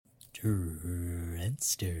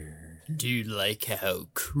Trentster. Do you like how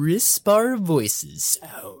crisp our voices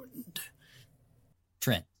sound?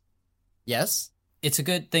 Trent, Yes? it's a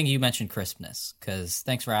good thing you mentioned crispness, because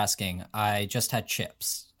thanks for asking. I just had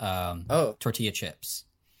chips. Tortilla chips,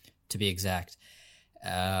 to be exact.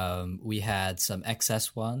 We had some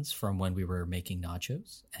excess ones from when we were making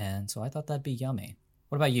nachos, and so I thought that'd be yummy.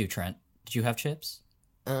 What about you, Trent? Did you have chips?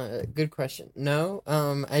 Good question. No,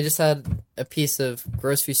 I just had a piece of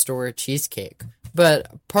grocery store cheesecake.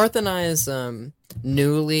 But Parth and I's, our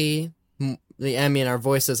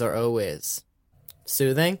voices are always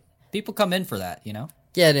soothing. People come in for that, you know?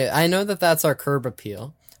 Yeah, dude, I know that that's our curb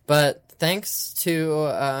appeal. But thanks to,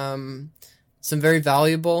 some very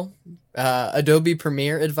valuable, Adobe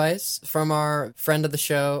Premiere advice from our friend of the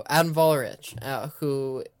show, Adam Volerich,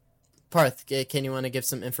 who... Parth, can you want to give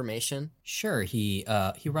some information? Sure. He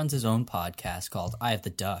runs his own podcast called Eye of the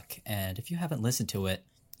Duck, and if you haven't listened to it,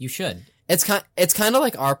 you should. It's kind of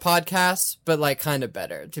like our podcast, but like kind of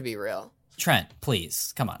better, to be real. Trent,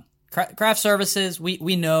 please, come on. Craft services,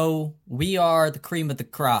 we know we are the cream of the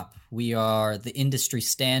crop. We are the industry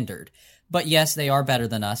standard. But yes, they are better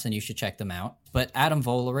than us, and you should check them out. But Adam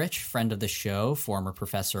Volerich, friend of the show, former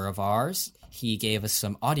professor of ours, he gave us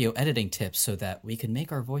some audio editing tips so that we can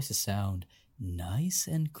make our voices sound nice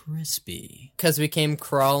and crispy. Because we came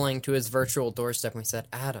crawling to his virtual doorstep and we said,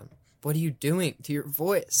 Adam, what are you doing to your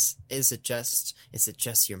voice? Is it just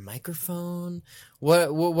your microphone?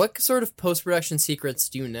 What sort of post-production secrets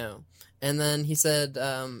do you know? And then he said...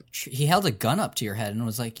 he held a gun up to your head and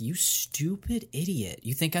was like, you stupid idiot.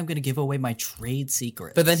 You think I'm going to give away my trade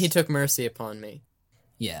secrets? But then he took mercy upon me.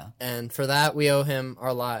 Yeah. And for that, we owe him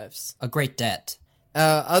our lives. A great debt.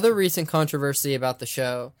 Other recent controversy about the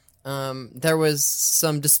show, there was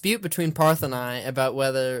some dispute between Parth and I about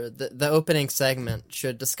whether the opening segment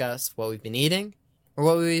should discuss what we've been eating or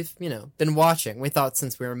what we've, been watching. We thought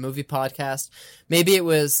since we were a movie podcast, maybe it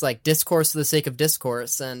was like discourse for the sake of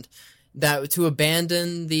discourse, and that to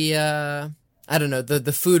abandon the,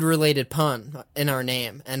 the food-related pun in our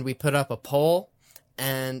name, and we put up a poll.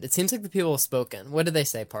 And it seems like the people have spoken. What did they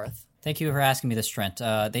say, Parth? Thank you for asking me this, Trent.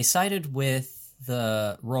 They sided with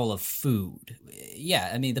the role of food. Yeah,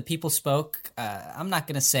 I mean, the people spoke. I'm not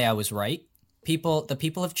going to say I was right. The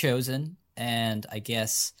people have chosen, and I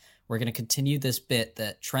guess we're going to continue this bit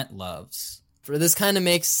that Trent loves. For this kind of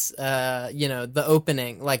makes, the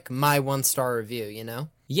opening like my 1-star review, you know?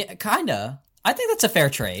 Yeah, kind of. I think that's a fair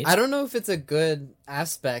trade. I don't know if it's a good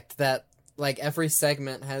aspect that, like, every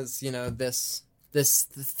segment has, this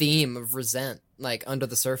theme of resent, like, under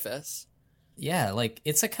the surface. Yeah, like,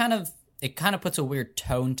 it kind of puts a weird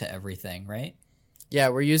tone to everything, right? Yeah,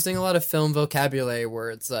 we're using a lot of film vocabulary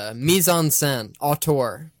words. Mise en scène,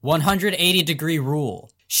 auteur. 180-degree rule.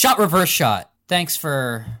 Shot, reverse shot. Thanks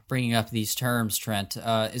for bringing up these terms, Trent.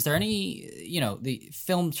 Is there any, the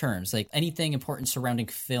film terms, like anything important surrounding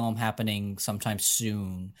film happening sometime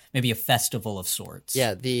soon? Maybe a festival of sorts?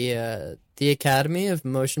 Yeah, the Academy of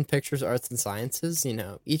Motion Pictures, Arts and Sciences,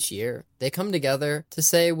 each year, they come together to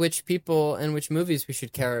say which people and which movies we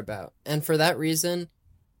should care about. And for that reason,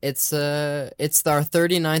 it's our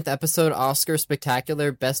 39th episode Oscar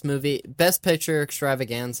Spectacular Best Picture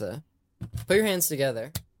Extravaganza. Put your hands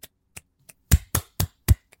together.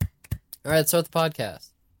 All right, start the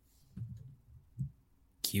podcast.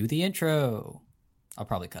 Cue the intro. I'll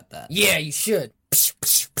probably cut that. Yeah, you should.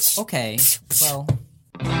 Okay, well...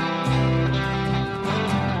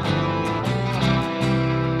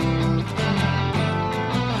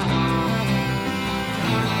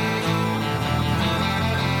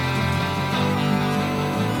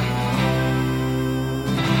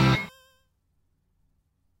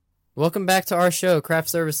 Welcome back to our show, Craft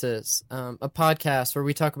Services, a podcast where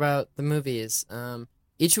we talk about the movies.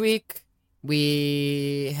 Each week,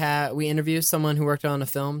 we interview someone who worked on a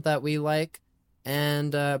film that we like,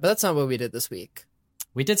 and but that's not what we did this week.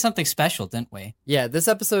 We did something special, didn't we? Yeah, this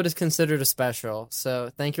episode is considered a special, so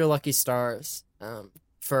thank your lucky stars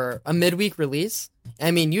for a midweek release. I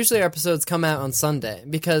mean, usually our episodes come out on Sunday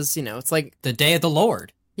because, it's like... the day of the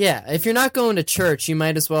Lord. Yeah, if you're not going to church, you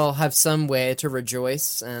might as well have some way to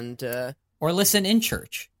rejoice and... or listen in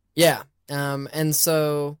church. Yeah, and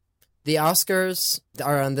so the Oscars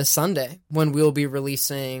are on this Sunday when we'll be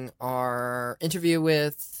releasing our interview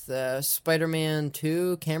with Spider-Man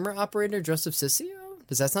 2 camera operator Joseph Ciccio.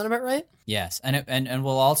 Does that sound about right? Yes, and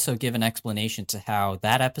we'll also give an explanation to how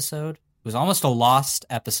that episode was almost a lost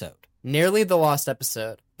episode. Nearly the lost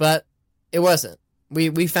episode, but it wasn't.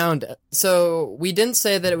 We found it. So we didn't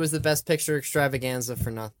say that it was the Best Picture Extravaganza for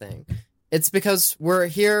nothing. It's because we're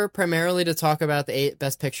here primarily to talk about the 8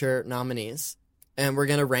 Best Picture nominees. and we're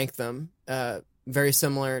gonna rank them. Very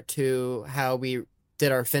similar to how we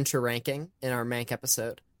did our Fincher ranking in our Mank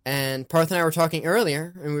episode. And Parth and I were talking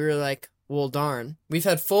earlier, and we were like, well, darn. We've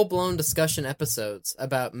had full-blown discussion episodes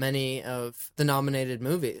about many of the nominated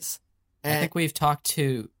movies. I think we've talked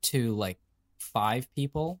to like 5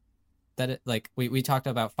 people we talked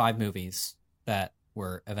about 5 movies that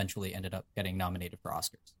were eventually ended up getting nominated for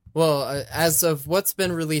Oscars. Well, as of what's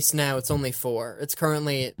been released now, it's only 4. It's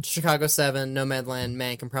currently Chicago 7, Nomadland,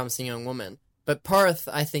 Mank, and Promising Young Woman. But Parth,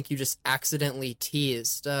 I think you just accidentally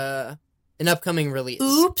teased an upcoming release.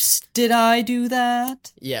 Oops, did I do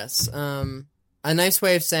that? Yes. A nice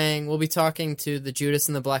way of saying we'll be talking to the Judas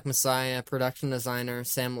and the Black Messiah production designer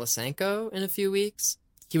Sam Lysenko in a few weeks.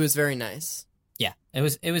 He was very nice. Yeah, it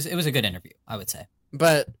was a good interview, I would say.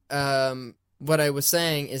 But what I was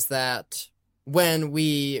saying is that when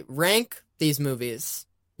we rank these movies,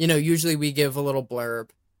 usually we give a little blurb,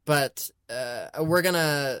 but we're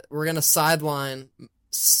gonna sideline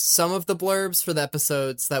some of the blurbs for the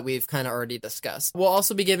episodes that we've kind of already discussed. We'll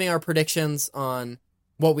also be giving our predictions on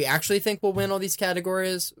what we actually think will win all these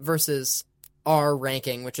categories versus our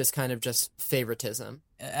ranking, which is kind of just favoritism.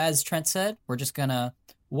 As Trent said, we're just gonna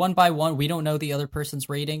one by one. We don't know the other person's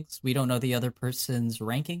ratings. We don't know the other person's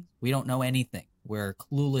ranking. We don't know anything. We're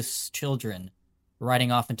clueless children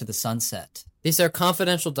riding off into the sunset. These are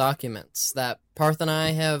confidential documents that Parth and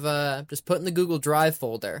I have just put in the Google Drive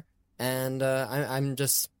folder, and I'm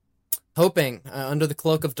just hoping, under the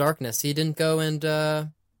cloak of darkness, he didn't go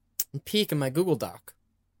and peek in my Google Doc.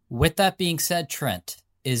 With that being said, Trent,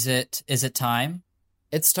 is it time?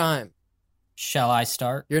 It's time. Shall I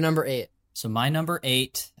start? You're number 8. So my number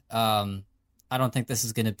 8, I don't think this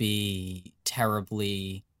is going to be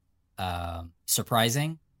terribly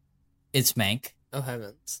surprising. It's Mank. Oh,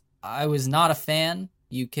 heavens. I was not a fan.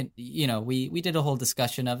 We did a whole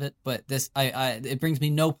discussion of it, but it brings me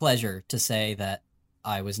no pleasure to say that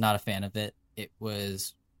I was not a fan of it. It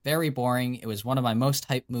was very boring. It was one of my most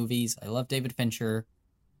hyped movies. I love David Fincher,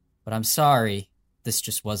 but I'm sorry, this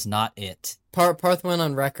just was not it. Parth went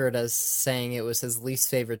on record as saying it was his least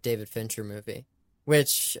favorite David Fincher movie,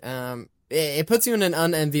 which it puts you in an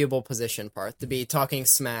unenviable position, Parth, to be talking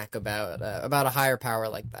smack about a higher power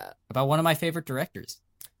like that. About one of my favorite directors.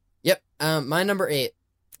 Yep. My number 8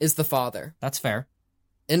 is The Father. That's fair.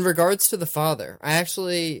 In regards to The Father,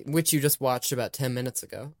 which you just watched about 10 minutes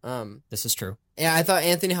ago. This is true. Yeah, I thought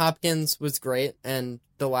Anthony Hopkins was great, and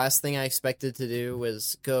the last thing I expected to do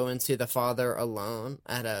was go and see The Father alone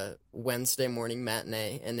at a Wednesday morning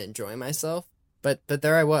matinee and enjoy myself. But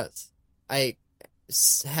there I was. I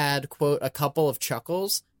had, quote, a couple of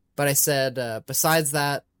chuckles, but I said, besides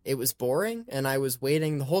that, it was boring, and I was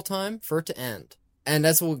waiting the whole time for it to end. And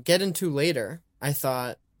as we'll get into later, I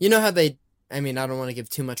thought, how I don't want to give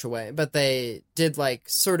too much away, but they did,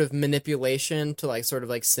 sort of manipulation to, sort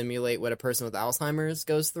of, simulate what a person with Alzheimer's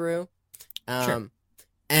goes through. Sure.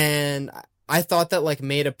 And I thought that,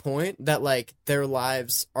 made a point that, their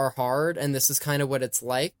lives are hard, and this is kind of what it's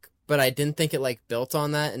like, but I didn't think it, built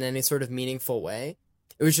on that in any sort of meaningful way.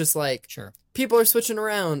 It was just, sure, people are switching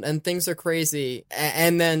around, and things are crazy,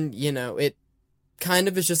 and then, it kind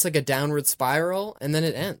of is just a downward spiral, and then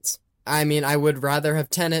it ends. I would rather have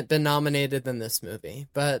Tenet been nominated than this movie,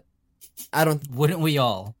 but I don't... Wouldn't we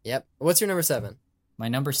all? Yep. What's your number 7? My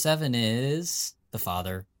number 7 is The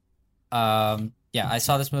Father. Yeah, I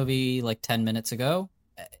saw this movie 10 minutes ago.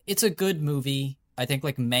 It's a good movie. I think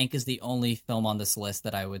Mank is the only film on this list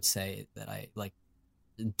that I would say that I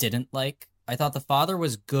didn't like. I thought The Father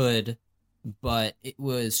was good, but it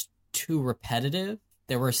was too repetitive.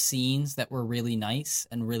 There were scenes that were really nice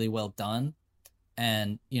and really well done.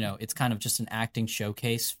 And, it's kind of just an acting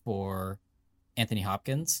showcase for Anthony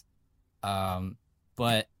Hopkins.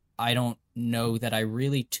 But I don't know that I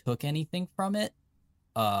really took anything from it.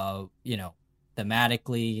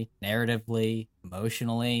 Thematically, narratively,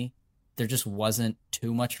 emotionally. There just wasn't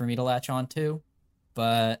too much for me to latch onto.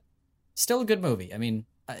 But still a good movie.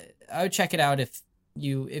 I would check it out if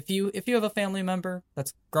you have a family member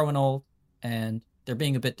that's growing old and they're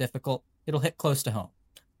being a bit difficult. It'll hit close to home.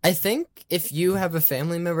 I think if you have a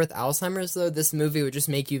family member with Alzheimer's, though, this movie would just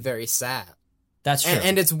make you very sad. That's true.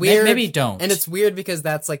 And it's weird. Maybe don't. And it's weird because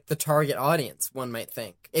that's the target audience, one might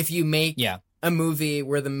think. If you make a movie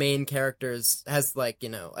where the main characters has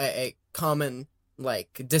a common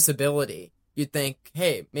disability, you'd think,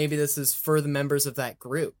 hey, maybe this is for the members of that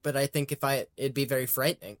group. But I think it'd be very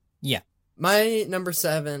frightening. Yeah. My number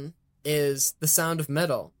 7 is The Sound of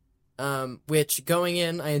Metal. Which going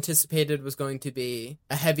in, I anticipated was going to be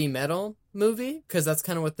a heavy metal movie, because that's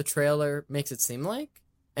kind of what the trailer makes it seem like.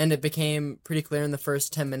 and it became pretty clear in the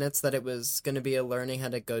first 10 minutes that it was going to be a learning how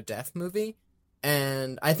to go deaf movie.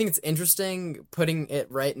 And I think it's interesting putting it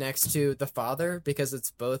right next to The Father, because it's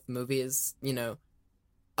both movies,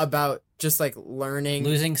 about just like learning,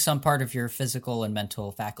 Losing some part of your physical and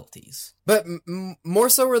mental faculties. but more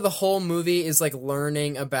so where the whole movie is like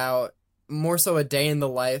learning about more so a day in the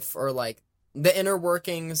life, or like the inner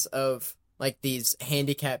workings of like these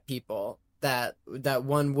handicapped people that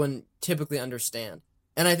one wouldn't typically understand.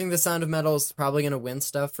 And I think The Sound of Metal is probably going to win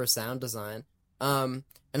stuff for sound design. And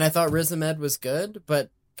I thought Riz Ahmed was good, but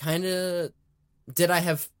kind of, did I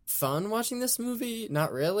have fun watching this movie?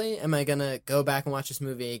 Not really. Am I going to go back and watch this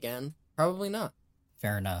movie again? Probably not.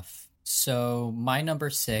 Fair enough. So my number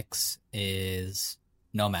 6 is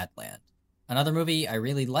Nomadland. Another movie I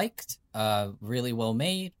really liked, really well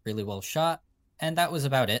made, really well shot, and that was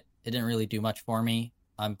about it. It didn't really do much for me.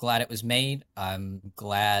 I'm glad it was made. I'm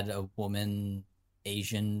glad a woman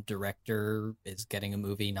Asian director is getting a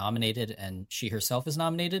movie nominated, and she herself is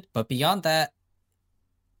nominated. But beyond that,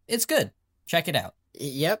 it's good. Check it out.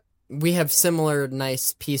 Yep. We have similar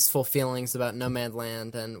nice, peaceful feelings about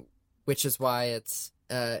Nomadland, and which is why it's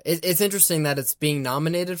interesting that it's being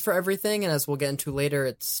nominated for everything, and as we'll get into later,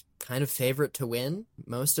 it's kind of favorite to win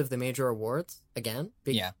most of the major awards again.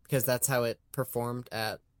 Because that's how it performed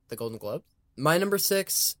at the Golden Globes. My number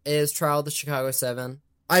 6 is Trial of the Chicago 7.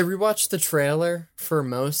 I rewatched the trailer for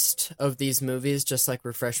most of these movies, just like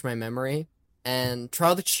refresh my memory. And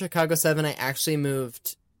Trial of the Chicago 7, I actually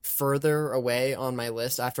moved further away on my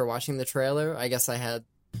list after watching the trailer. I guess I had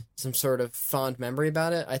some sort of fond memory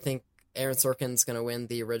about it. I think Aaron Sorkin's going to win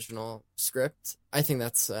the original script. I think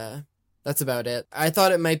that's about it. I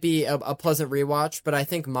thought it might be a pleasant rewatch, but I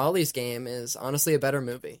think Molly's Game is honestly a better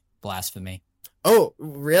movie. Blasphemy. Oh,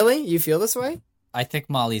 really? You feel this way? I think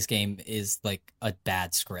Molly's Game is like a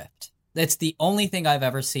bad script. It's the only thing I've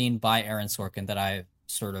ever seen by Aaron Sorkin that I've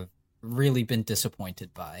sort of really been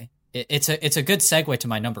disappointed by. It's a good segue to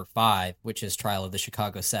my number 5, which is Trial of the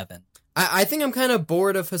Chicago 7. I think I'm kind of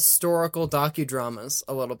bored of historical docudramas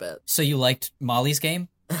a little bit. So you liked Molly's Game?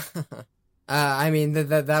 I mean,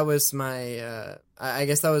 that was my, I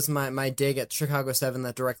guess that was my dig at Chicago 7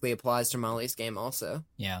 that directly applies to Molly's Game also.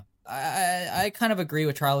 Yeah. I kind of agree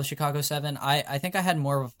with Trial of Chicago 7. I think I had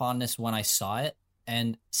more of a fondness when I saw it,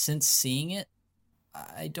 and since seeing it,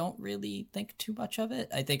 I don't really think too much of it.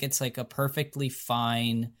 I think it's like a perfectly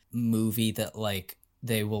fine movie that like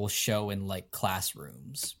they will show in like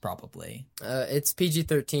classrooms, probably. It's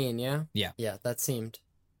PG-13, yeah? Yeah. Yeah, that seemed,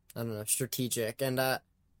 I don't know, strategic. And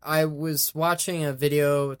I was watching a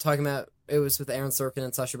video talking about, it was with Aaron Sorkin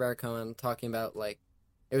and Sacha Baron Cohen, talking about like,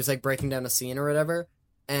 it was like breaking down a scene or whatever.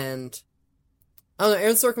 And I don't know,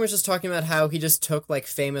 Aaron Sorkin was just talking about how he just took like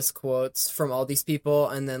famous quotes from all these people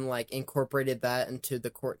and then like incorporated that into the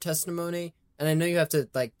court testimony. And I know you have to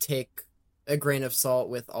like take a grain of salt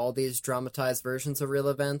with all these dramatized versions of real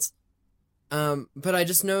events. But I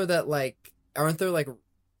just know that like, aren't there like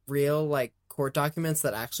real like court documents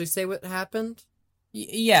that actually say what happened?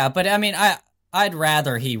 Yeah, but I mean, I'd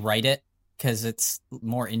rather he write it because it's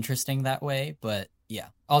more interesting that way. But yeah,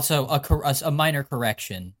 also a minor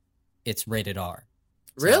correction: it's rated R.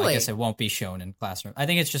 So Really? I guess it won't be shown in classroom. I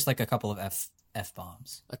think it's just like a couple of F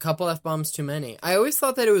bombs. A couple F-bombs too many. I always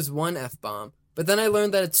thought that it was one F-bomb, but then I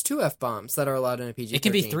learned that it's 2 F-bombs that are allowed in a PG-13. It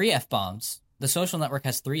can be 3 F bombs. The Social Network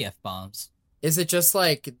has 3 F bombs. Is it just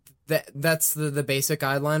like that's the basic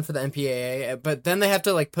guideline for the MPAA? But then they have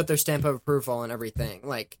to like put their stamp of approval on everything.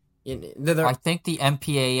 Like, I think the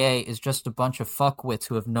MPAA is just a bunch of fuckwits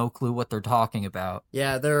who have no clue what they're talking about.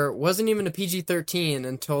 Yeah, there wasn't even a PG-13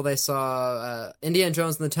 until they saw Indiana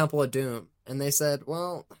Jones and the Temple of Doom, and they said,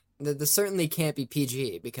 well, this certainly can't be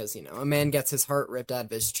PG because a man gets his heart ripped out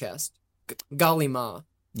of his chest. Golly ma.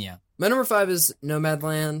 Yeah. My number 5 is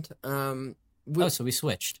Nomadland. So we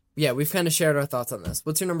switched. Yeah, we've kind of shared our thoughts on this.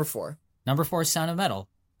 What's your number 4? Number 4 is Sound of Metal.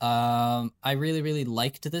 I really, really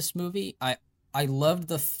liked this movie. I loved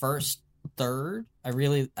the first third.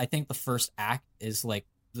 I think the first act is like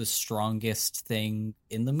the strongest thing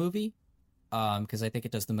in the movie. Because I think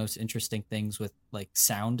it does the most interesting things with like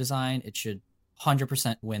sound design. It should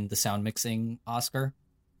 100% win the sound mixing Oscar.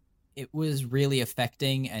 It was really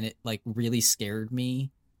affecting, and it like really scared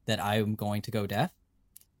me that I'm going to go deaf.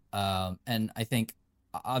 And I think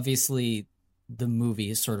obviously the movie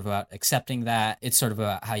is sort of about accepting that. It's sort of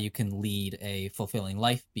about how you can lead a fulfilling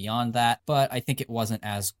life beyond that. But I think it wasn't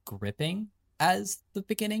as gripping as the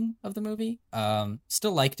beginning of the movie.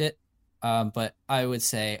 Still liked it. But I would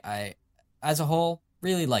say I, as a whole,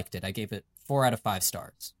 really liked it. I gave it 4 out of 5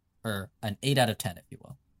 stars, or an 8 out of 10, if you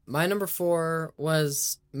will. My number 4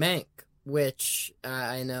 was Mank. which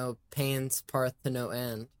I know pains Parth to no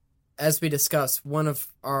end. As we discussed, one of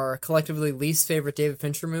our collectively least favorite David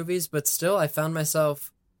Fincher movies, but still I found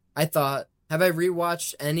myself, I thought, have I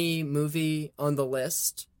rewatched any movie on the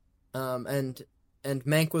list? And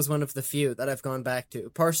Mank was one of the few that I've gone back to,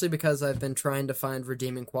 partially because I've been trying to find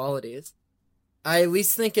redeeming qualities. I at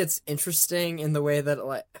least think it's interesting in the way that,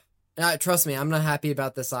 like, trust me, I'm not happy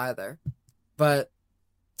about this either, but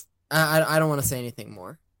I don't want to say anything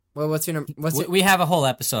more. Well, what's your number? We have a whole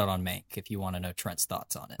episode on Mank if you want to know Trent's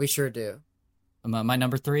thoughts on it. We sure do. My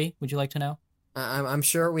number 3, would you like to know? I'm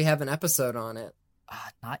sure we have an episode on it.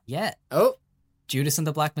 Not yet. Oh, Judas and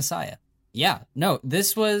the Black Messiah. Yeah, no,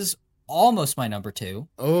 this was almost my number 2.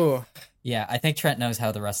 oh, Yeah, I think Trent knows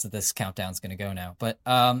how the rest of this countdown's going to go now. But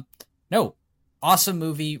no, awesome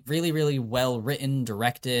movie, really, really well written,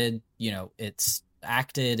 directed. You know, it's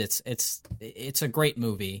acted. It's a great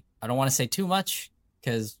movie. I don't want to say too much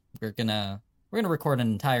because we're gonna record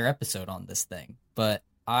an entire episode on this thing. But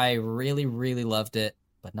I really, really loved it,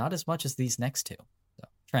 but not as much as these next two. So,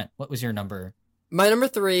 Trent, what was your number? my number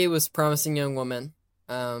 3 was Promising Young Woman.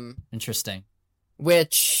 Interesting.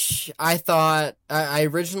 Which I thought I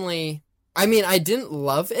originally. I mean, I didn't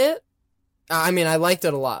love it. I mean, I liked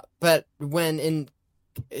it a lot, but when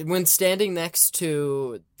standing next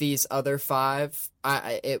to these other 5,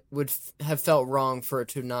 it would have felt wrong for it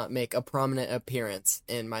to not make a prominent appearance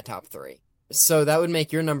in my top 3. So that would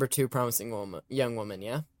make your number 2 Promising Young Woman,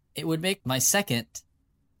 yeah? It would make my second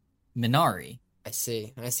Minari. I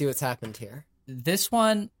see what's happened here. This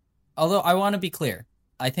one, although I want to be clear,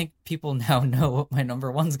 I think people now know what my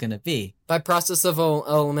number 1's going to be. By process of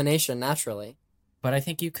elimination, naturally. But I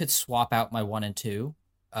think you could swap out my 1 and 2.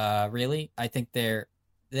 Really, I think they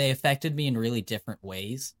affected me in really different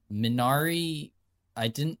ways. Minari, I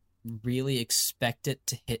didn't really expect it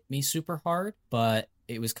to hit me super hard, but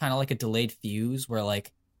it was kind of like a delayed fuse where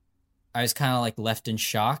like I was kind of like left in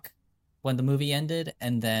shock when the movie ended,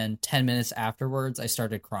 and then 10 minutes afterwards I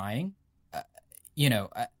started crying.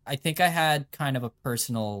 I think I had kind of a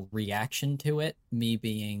personal reaction to it, me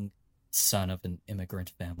being son of an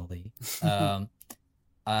immigrant family.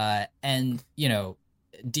 And,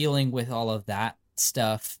 dealing with all of that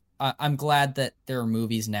stuff, I'm glad that there are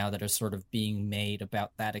movies now that are sort of being made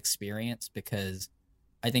about that experience, because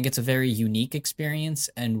I think it's a very unique experience,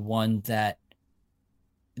 and one that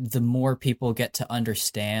the more people get to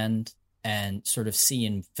understand and sort of see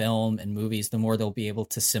in film and movies, the more they'll be able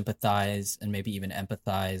to sympathize and maybe even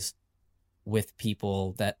empathize with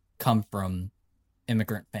people that come from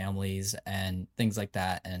immigrant families and things like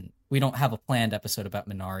that. And we don't have a planned episode about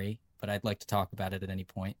Minari, but I'd like to talk about it at any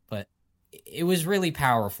point. But it was really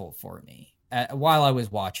powerful for me while I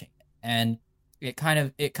was watching it, and it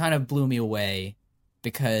kind of blew me away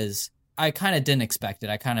because I kind of didn't expect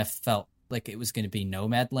it. I kind of felt like it was going to be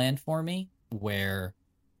Nomadland for me, where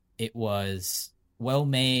it was well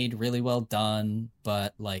made, really well done,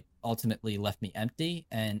 but like ultimately left me empty,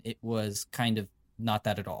 and it was kind of not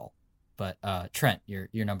that at all. But Trent, you're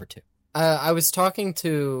number 2. I was talking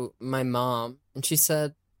to my mom, and she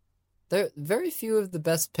said, very few of the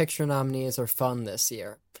Best Picture nominees are fun this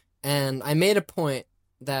year. And I made a point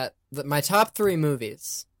that my top 3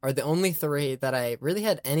 movies are the only 3 that I really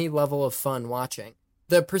had any level of fun watching.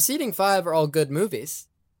 The preceding 5 are all good movies.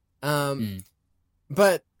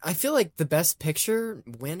 But I feel like the Best Picture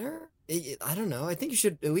winner, I don't know, I think you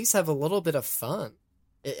should at least have a little bit of fun,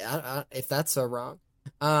 if that's so wrong.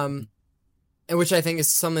 And which I think is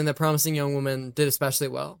something that Promising Young Woman did especially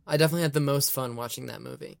well. I definitely had the most fun watching that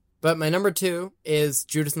movie. But my number 2 is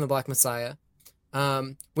Judas and the Black Messiah,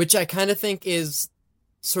 which I kind of think is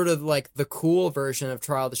sort of like the cool version of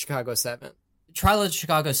Trial of the Chicago 7. Trial of the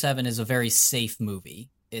Chicago 7 is a very safe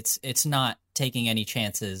movie. It's not taking any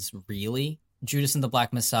chances, really. Judas and the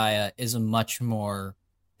Black Messiah is a much more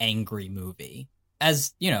angry movie,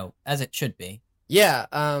 as it should be. Yeah,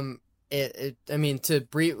 I mean,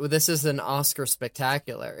 this is an Oscar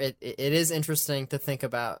spectacular. It is interesting to think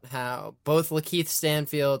about how both Lakeith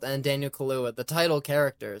Stanfield and Daniel Kaluuya, the title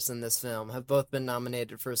characters in this film, have both been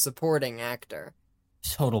nominated for supporting actor.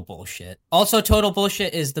 Total bullshit. Also, total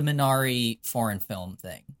bullshit is the Minari foreign film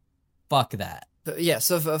thing. Fuck that. Yeah,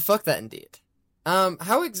 so fuck that indeed.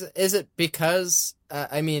 How is it because,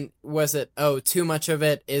 was it, too much of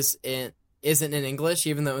it isn't in English,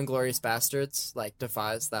 even though Inglourious Bastards,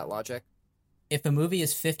 defies that logic? If a movie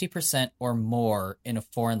is 50% or more in a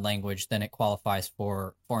foreign language, then it qualifies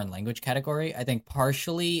for foreign language category. I think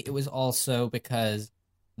partially it was also because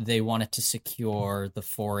they wanted to secure the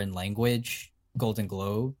foreign language Golden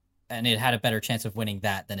Globe, and it had a better chance of winning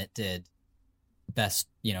that than it did best,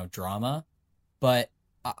 drama. But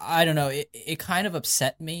I don't know. It kind of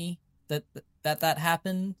upset me that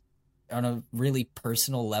happened on a really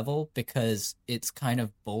personal level because it's kind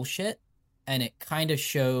of bullshit, and it kind of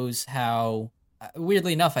shows how,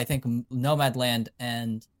 weirdly enough, I think Nomadland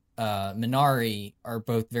and Minari are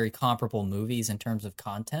both very comparable movies in terms of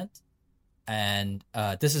content. And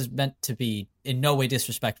this is meant to be in no way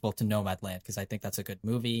disrespectful to Nomadland, because I think that's a good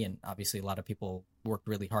movie, and obviously a lot of people worked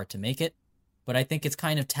really hard to make it. But I think it's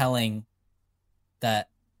kind of telling that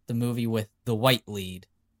the movie with the white lead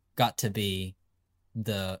got to be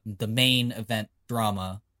the main event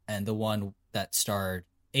drama, and the one that starred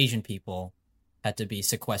Asian people had to be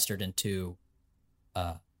sequestered into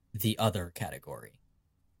the other category.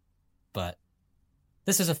 But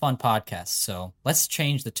this is a fun podcast, so let's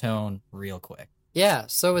change the tone real quick. Yeah,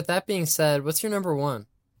 so with that being said, what's your number one?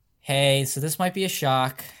 Hey, so this might be a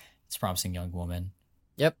shock. It's Promising Young Woman.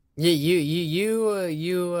 Yep.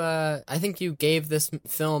 You. I think you gave this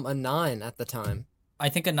film a 9 at the time. I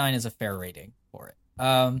think a 9 is a fair rating for it.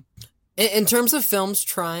 In terms of films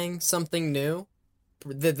trying something new,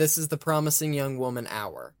 this is the Promising Young Woman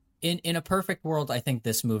hour. In a perfect world, I think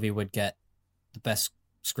this movie would get the best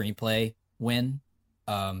screenplay win,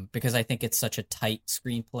 because I think it's such a tight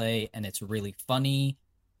screenplay and it's really funny.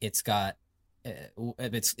 It's got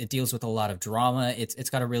it deals with a lot of drama. It's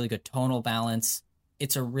got a really good tonal balance.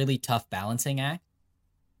 It's a really tough balancing act.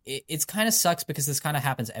 It's kind of sucks because this kind of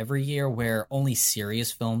happens every year where only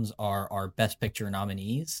serious films are Best Picture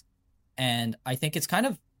nominees. And I think it's kind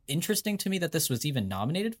of interesting to me that this was even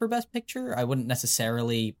nominated for Best Picture. I wouldn't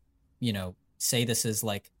necessarily, say this is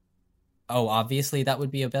like, oh, obviously that would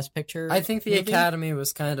be a Best Picture. I think the movie. Academy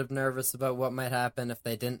was kind of nervous about what might happen if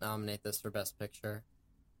they didn't nominate this for Best Picture.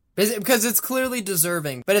 Because it's clearly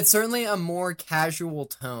deserving, but it's certainly a more casual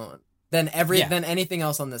tone than anything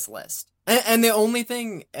else on this list. And the only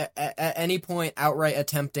thing at any point outright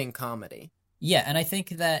attempting comedy. Yeah, and I think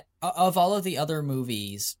that of all of the other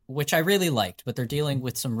movies, which I really liked, but they're dealing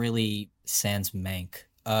with some really sans Mank.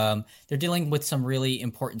 They're dealing with some really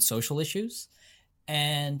important social issues,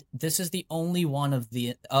 and this is the only one of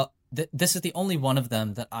this is the only one of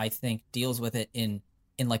them that I think deals with it in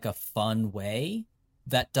like a fun way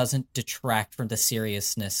that doesn't detract from the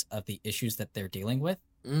seriousness of the issues that they're dealing with.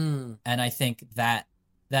 And I think that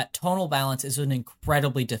tonal balance is an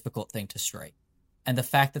incredibly difficult thing to strike. And the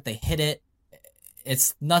fact that they hit it,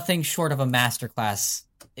 it's nothing short of a masterclass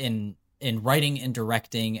in writing and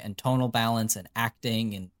directing and tonal balance and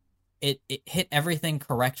acting, and it hit everything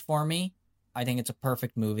correct for me. I think it's a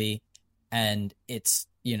perfect movie, and it's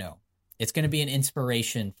going to be an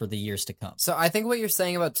inspiration for the years to come. So I think what you're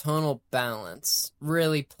saying about tonal balance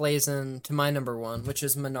really plays into my number one, which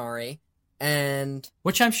is Minari. And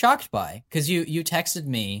which I'm shocked by, because you texted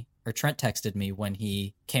me, or Trent texted me when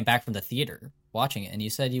he came back from the theater watching it, and you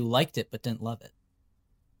said you liked it but didn't love it.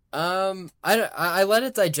 I let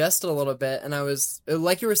it digest a little bit, and I was,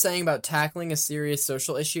 like you were saying about tackling a serious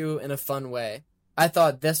social issue in a fun way, I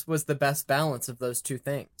thought this was the best balance of those two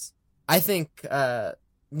things. I think,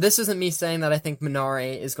 this isn't me saying that I think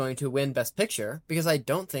Minari is going to win Best Picture, because I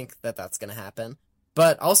don't think that that's going to happen.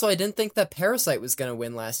 But also, I didn't think that Parasite was going to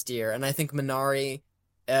win last year, and I think Minari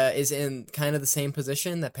is in kind of the same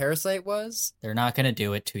position that Parasite was. They're not going to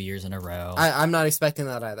do it 2 years in a row. I'm not expecting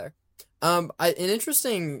that either. An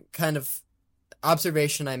interesting kind of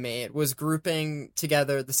observation I made was grouping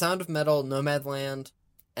together The Sound of Metal, Nomadland,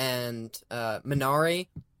 and Minari,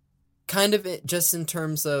 kind of just in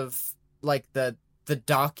terms of like the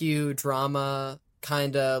docudrama,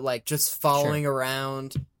 kind of like just following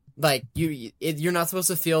around. Like, you're not supposed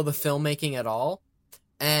to feel the filmmaking at all.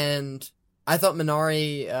 And I thought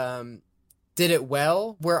Minari did it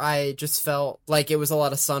well, where I just felt like it was a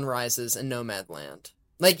lot of sunrises in Nomadland.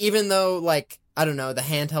 Like, even though, like, I don't know, the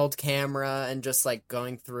handheld camera and just, like,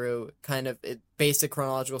 going through kind of basic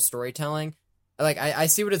chronological storytelling, like, I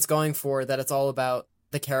see what it's going for, that it's all about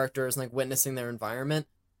the characters and, like, witnessing their environment.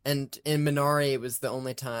 And in Minari, it was the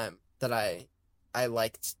only time that I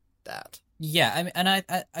liked that. Yeah, I mean, and I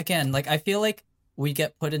again, like, I feel like we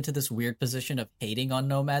get put into this weird position of hating on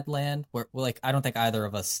Nomadland, where, like, I don't think either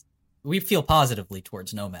of us, we feel positively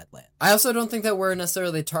towards Nomadland. I also don't think that we're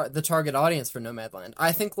necessarily the target audience for Nomadland.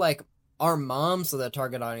 I think, like, our moms are the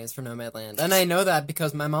target audience for Nomadland, and I know that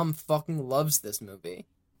because my mom fucking loves this movie.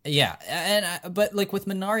 Yeah, and but, like, with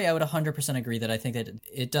Minari, I would 100% agree that I think that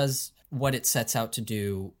it does what it sets out to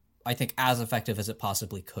do, I think, as effective as it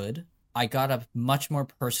possibly could. I got a much more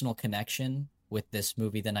personal connection with this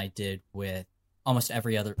movie than I did with almost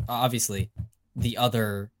every other, obviously, the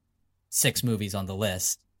other 6 movies on the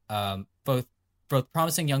list. Both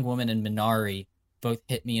Promising Young Woman and Minari both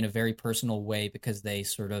hit me in a very personal way because they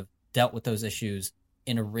sort of dealt with those issues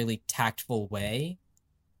in a really tactful way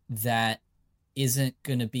that isn't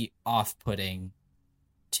going to be off-putting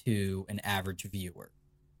to an average viewer,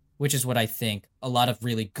 which is what I think a lot of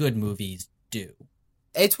really good movies do.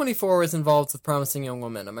 A24 was involved with Promising Young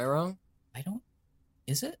Woman. Am I wrong?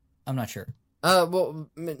 Is it? I'm not sure. Well,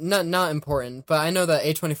 not important, but I know that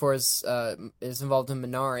A24 is involved in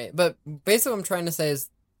Minari. But basically, what I'm trying to say is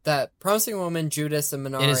that Promising Young Woman, Judas, and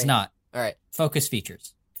Minari. It is not. All right. Focus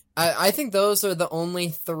features. I think those are the only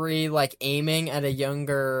three like aiming at a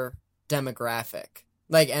younger demographic.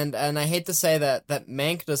 Like, and I hate to say that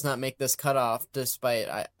Mank does not make this cutoff,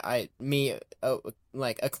 despite me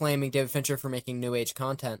acclaiming David Fincher for making new age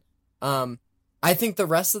content. I think the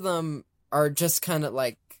rest of them are just kind of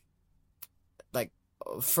like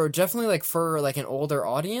for an older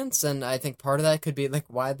audience, and I think part of that could be like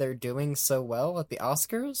why they're doing so well at the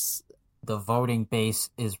Oscars. The voting base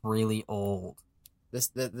is really old. This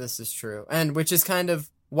is true, and which is kind of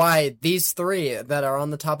why these three that are on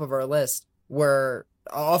the top of our list were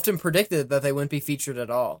often predicted that they wouldn't be featured at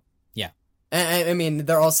all. Yeah. And I mean,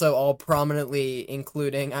 they're also all prominently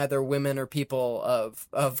including either women or people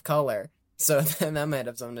of color, so that might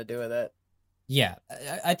have something to do with it. Yeah,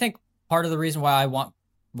 I think part of the reason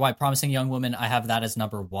why Promising Young Woman, I have that as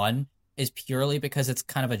number one, is purely because it's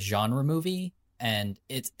kind of a genre movie, and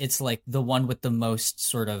it's like the one with the most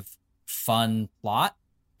sort of fun plot,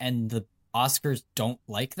 and the Oscars don't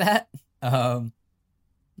like that.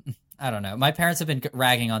 I don't know. My parents have been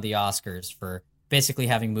ragging on the Oscars for basically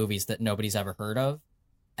having movies that nobody's ever heard of,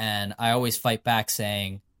 and I always fight back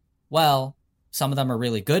saying, well, some of them are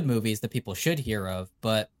really good movies that people should hear of,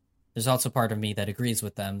 but there's also part of me that agrees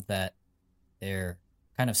with them that they're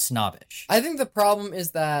kind of snobbish. I think the problem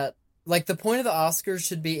is that, like, the point of the Oscars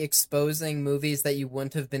should be exposing movies that you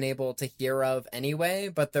wouldn't have been able to hear of anyway,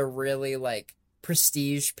 but they're really, like,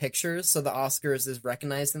 prestige pictures, so the Oscars is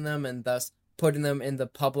recognizing them and thus putting them in the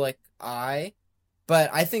public eye. But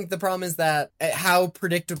I think the problem is that how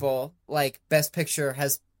predictable, like, Best Picture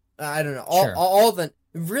has, I don't know, all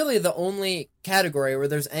really the only category where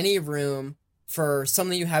there's any room for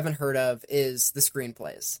something you haven't heard of is the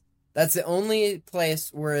screenplays. That's the only place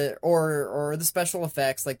where, or the special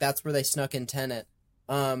effects, like that's where they snuck in Tenet.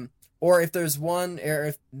 Or if there's one, or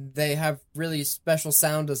if they have really special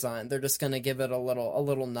sound design, they're just gonna give it a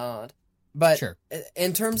little nod. But sure.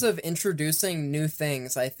 In terms of introducing new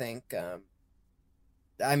things, I think,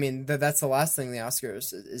 I mean, that's the last thing the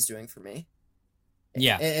Oscars is doing for me.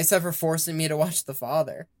 Yeah. Except for forcing me to watch The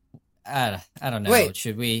Father. I don't know. Wait,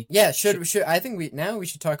 should we? Yeah, should I think we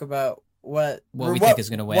should talk about what we think is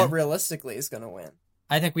going to win. What realistically is going to win.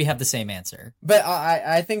 I think we have the same answer. But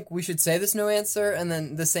I think we should say this no answer and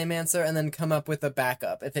then the same answer and then come up with a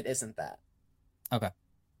backup if it isn't that. Okay.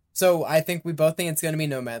 So I think we both think it's going to be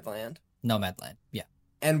Nomadland. Nomadland. Yeah.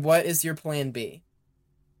 And what is your plan B?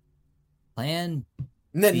 Plan B.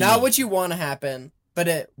 B. Not what you want to happen,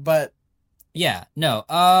 but yeah, no.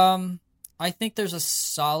 I think there's a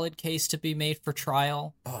solid case to be made for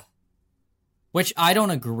Trial. Oh. Which I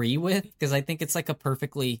don't agree with, because I think it's like a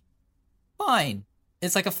perfectly fine.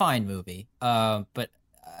 It's like a fine movie. But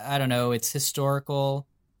I don't know, it's historical.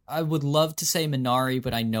 I would love to say Minari,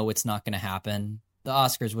 but I know it's not going to happen. The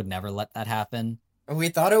Oscars would never let that happen. We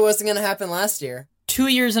thought it wasn't going to happen last year. 2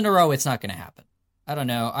 years in a row, it's not going to happen. I don't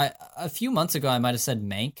know. A few months ago, I might have said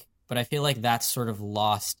Mank, but I feel like that's sort of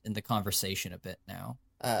lost in the conversation a bit now.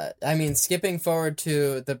 I mean, skipping forward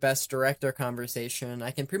to the best director conversation,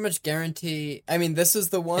 I can pretty much guarantee... I mean, this is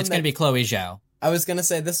the one It's going to be Chloe Zhao. I was going to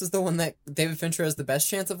say, this is the one that David Fincher has the best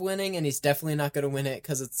chance of winning, and he's definitely not going to win it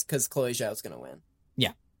because Chloe Zhao's going to win.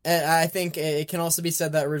 Yeah. And I think it can also be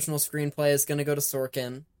said that original screenplay is going to go to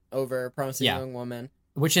Sorkin over Promising Young Woman.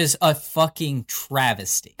 Which is a fucking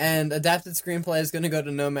travesty. And adapted screenplay is going to go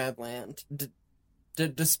to Nomadland.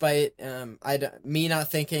 Despite me not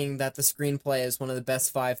thinking that the screenplay is one of the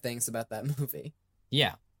best 5 things about that movie.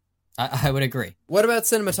 Yeah, I would agree. What about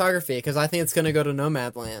cinematography? Because I think it's going to go to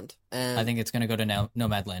Nomadland. And I think it's going to go to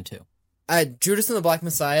Nomadland too. Judas and the Black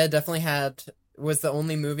Messiah definitely was the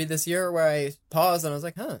only movie this year where I paused and I was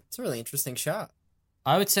like, it's a really interesting shot.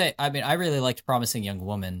 I would say, I mean, I really liked Promising Young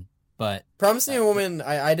Woman, but... Promising Young Woman,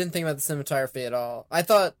 I didn't think about the cinematography at all. I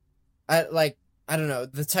thought, I don't know,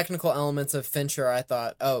 the technical elements of Fincher, I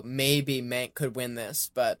thought, maybe Mank could win this,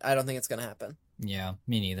 but I don't think it's going to happen. Yeah,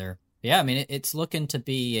 me neither. Yeah, I mean, it's looking to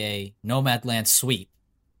be a Nomadland sweep,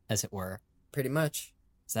 as it were. Pretty much.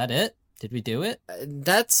 Is that it? Did we do it?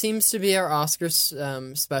 That seems to be our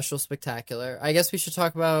Oscars special spectacular. I guess we should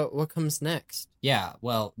talk about what comes next. Yeah,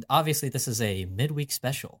 well, obviously this is a midweek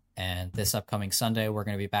special, and this upcoming Sunday we're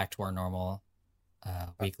going to be back to our normal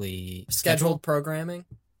weekly Scheduled programming.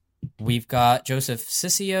 We've got Joseph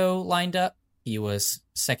Ciccio lined up. He was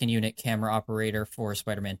second unit camera operator for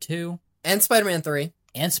Spider-Man 2. And Spider-Man 3.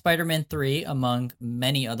 And Spider-Man 3, among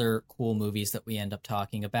many other cool movies that we end up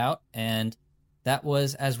talking about. And that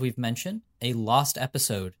was, as we've mentioned, a lost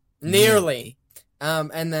episode. Nearly.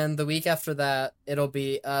 And then the week after that, it'll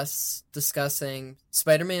be us discussing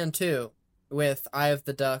Spider-Man 2 with Eye of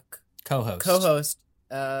the Duck co-host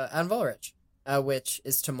Adam Volrich, which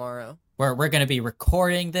is tomorrow. We're going to be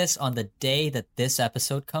recording this on the day that this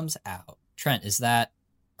episode comes out. Trent,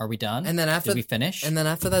 are we done? And then after Did we finish? And then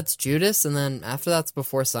after that's Judas, and then after that's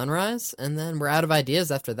Before Sunrise, and then we're out of ideas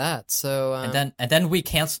after that. So and then we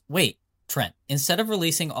cancel. Wait, Trent. Instead of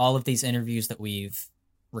releasing all of these interviews that we've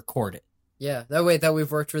recorded, that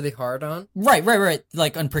we've worked really hard on, right,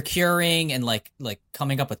 like on procuring and like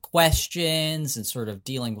coming up with questions and sort of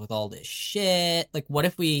dealing with all this shit. Like, what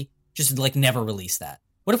if we just like never release that?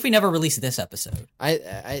 What if we never release this episode?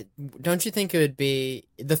 I don't you think it would be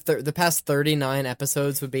the past 39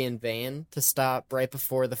 episodes would be in vain to stop right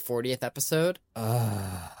before the 40th episode?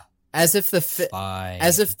 As if the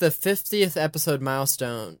 50th episode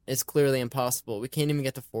milestone is clearly impossible. We can't even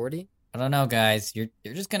get to 40. I don't know, guys. You're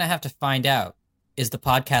just gonna have to find out. Is the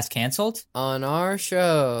podcast canceled? On our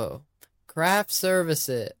show, Craft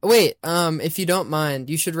Services. Wait, if you don't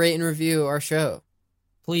mind, you should rate and review our show.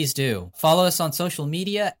 Please do. Follow us on social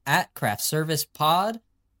media at Craft Service Pod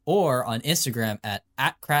or on Instagram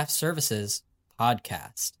at Craft Services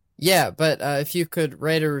Podcast. Yeah, but if you could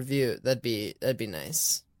write a review, that'd be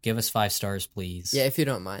nice. Give us 5 stars, please. Yeah, if you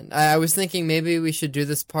don't mind. I was thinking maybe we should do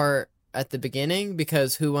this part at the beginning,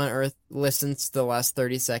 because who on earth listens to the last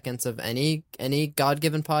 30 seconds of any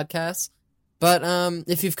God-given podcast? But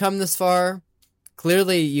if you've come this far,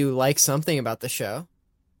 clearly you like something about the show.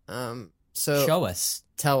 So show us.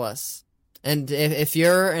 Tell us. And if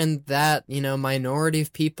you're in that, minority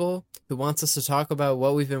of people who wants us to talk about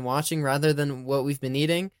what we've been watching rather than what we've been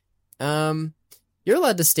eating, you're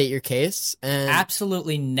allowed to state your case. And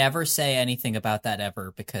absolutely never say anything about that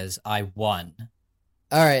ever, because I won.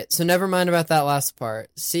 All right, so never mind about that last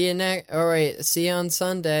part. See you on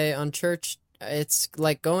Sunday on church. It's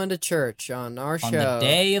like going to church on our show. On the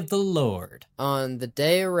day of the Lord. On the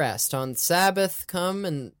day of rest. On Sabbath, come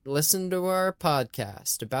and listen to our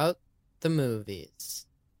podcast about the movies.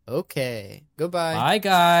 Okay, goodbye. Bye,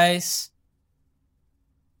 guys.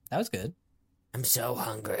 That was good. I'm so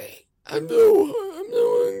hungry. I'm so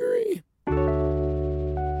hungry.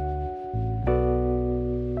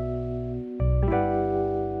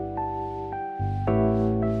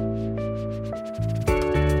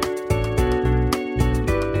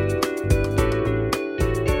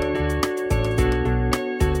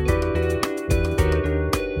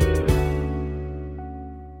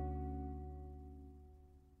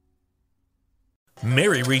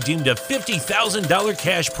 Mary redeemed a $50,000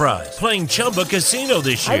 cash prize playing Chumba Casino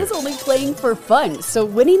this year. I was only playing for fun, so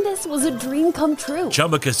winning this was a dream come true.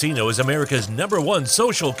 Chumba Casino is America's #1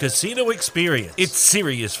 social casino experience. It's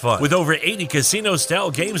serious fun. With over 80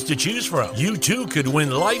 casino-style games to choose from, you too could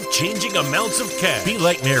win life-changing amounts of cash. Be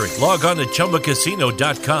like Mary. Log on to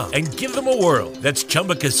ChumbaCasino.com and give them a whirl. That's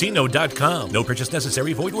ChumbaCasino.com. No purchase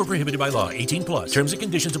necessary. Void where prohibited by law. 18+. Terms and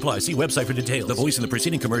conditions apply. See website for details. The voice in the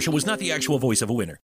preceding commercial was not the actual voice of a winner.